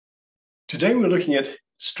Today we're looking at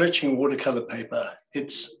stretching watercolor paper.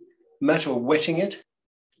 It's a matter of wetting it,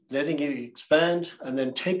 letting it expand, and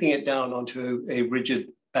then taping it down onto a rigid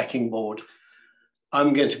backing board.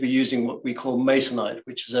 I'm going to be using what we call masonite,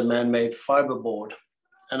 which is a man-made fiber board.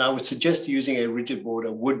 And I would suggest using a rigid board,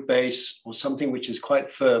 a wood base, or something which is quite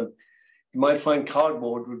firm. You might find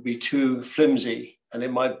cardboard would be too flimsy and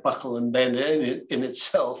it might buckle and bend in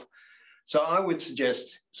itself. So I would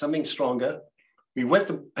suggest something stronger. We wet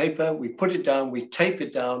the paper, we put it down, we tape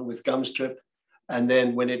it down with gum strip, and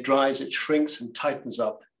then when it dries, it shrinks and tightens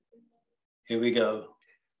up. Here we go.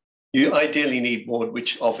 You ideally need board,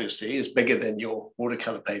 which obviously is bigger than your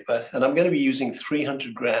watercolor paper. And I'm going to be using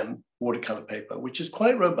 300-gram watercolor paper, which is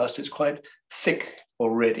quite robust. It's quite thick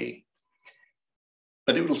already,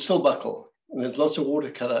 but it will still buckle. And there's lots of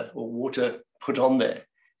watercolor or water put on there.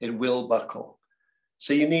 It will buckle.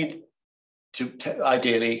 So you need to,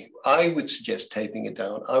 ideally, I would suggest taping it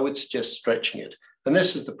down. I would suggest stretching it. And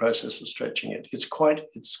this is the process of stretching it. It's quite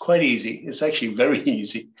easy. It's actually very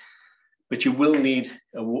easy. But you will need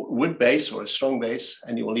a wood base or a strong base,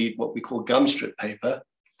 and you will need what we call gum strip paper.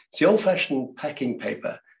 It's the old-fashioned packing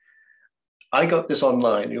paper. I got this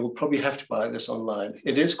online. You'll probably have to buy this online.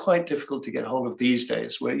 It is quite difficult to get hold of these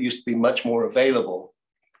days, where it used to be much more available,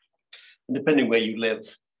 depending where you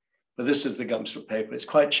live. But this is the gum strip paper. It's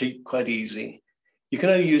quite cheap, quite easy. You can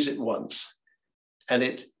only use it once, and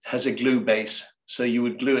it has a glue base, so you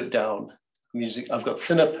would glue it down. I've got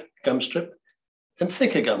thinner gum strip and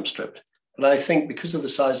thicker gum strip. But I think because of the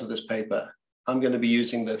size of this paper, I'm going to be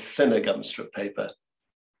using the thinner gum strip paper.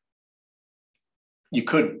 You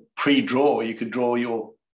could pre-draw, you could draw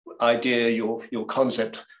your idea, your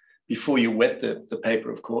concept before you wet the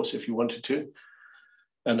paper, of course, if you wanted to.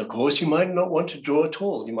 And of course, you might not want to draw at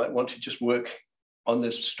all. You might want to just work on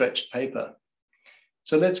this stretched paper.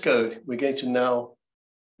 So let's go. We're going to now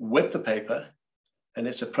wet the paper, and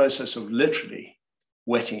it's a process of literally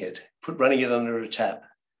wetting it, running it under a tap.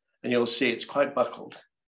 And you'll see it's quite buckled,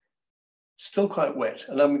 still quite wet.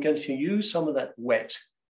 And I'm going to use some of that wet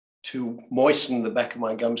to moisten the back of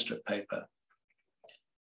my gum strip paper.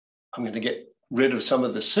 I'm going to get rid of some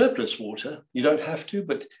of the surplus water. You don't have to,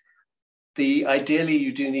 but ideally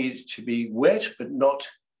you do need it to be wet, but not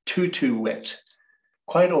too wet.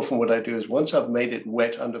 Quite often what I do is once I've made it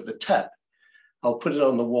wet under the tap, I'll put it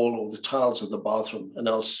on the wall or the tiles of the bathroom, and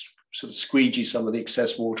I'll sort of squeegee some of the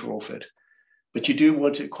excess water off it. But you do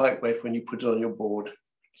want it quite wet when you put it on your board,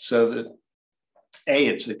 so that A,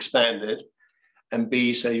 it's expanded, and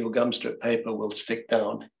B, so your gum strip paper will stick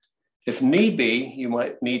down. If need be, you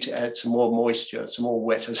might need to add some more moisture, some more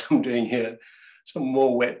wet, as I'm doing here, some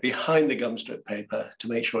more wet behind the gum strip paper to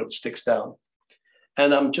make sure it sticks down.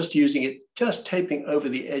 And I'm just using it, just taping over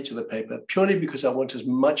the edge of the paper, purely because I want as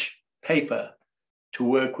much paper to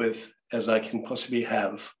work with as I can possibly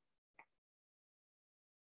have.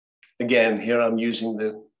 Again, here I'm using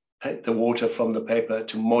the water from the paper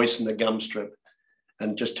to moisten the gum strip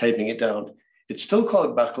and just taping it down. It's still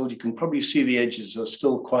quite buckled. You can probably see the edges are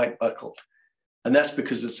still quite buckled. And that's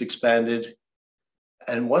because it's expanded.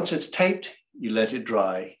 And once it's taped, you let it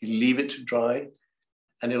dry. You leave it to dry,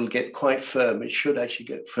 and it'll get quite firm. It should actually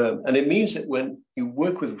get firm. And it means that when you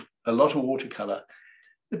work with a lot of watercolor,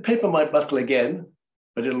 the paper might buckle again,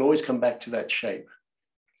 but it'll always come back to that shape.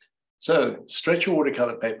 So stretch your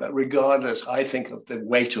watercolor paper, regardless, I think, of the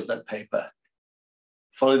weight of that paper.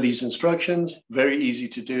 Follow these instructions, very easy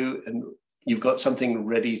to do, and you've got something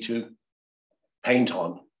ready to paint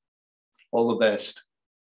on. All the best.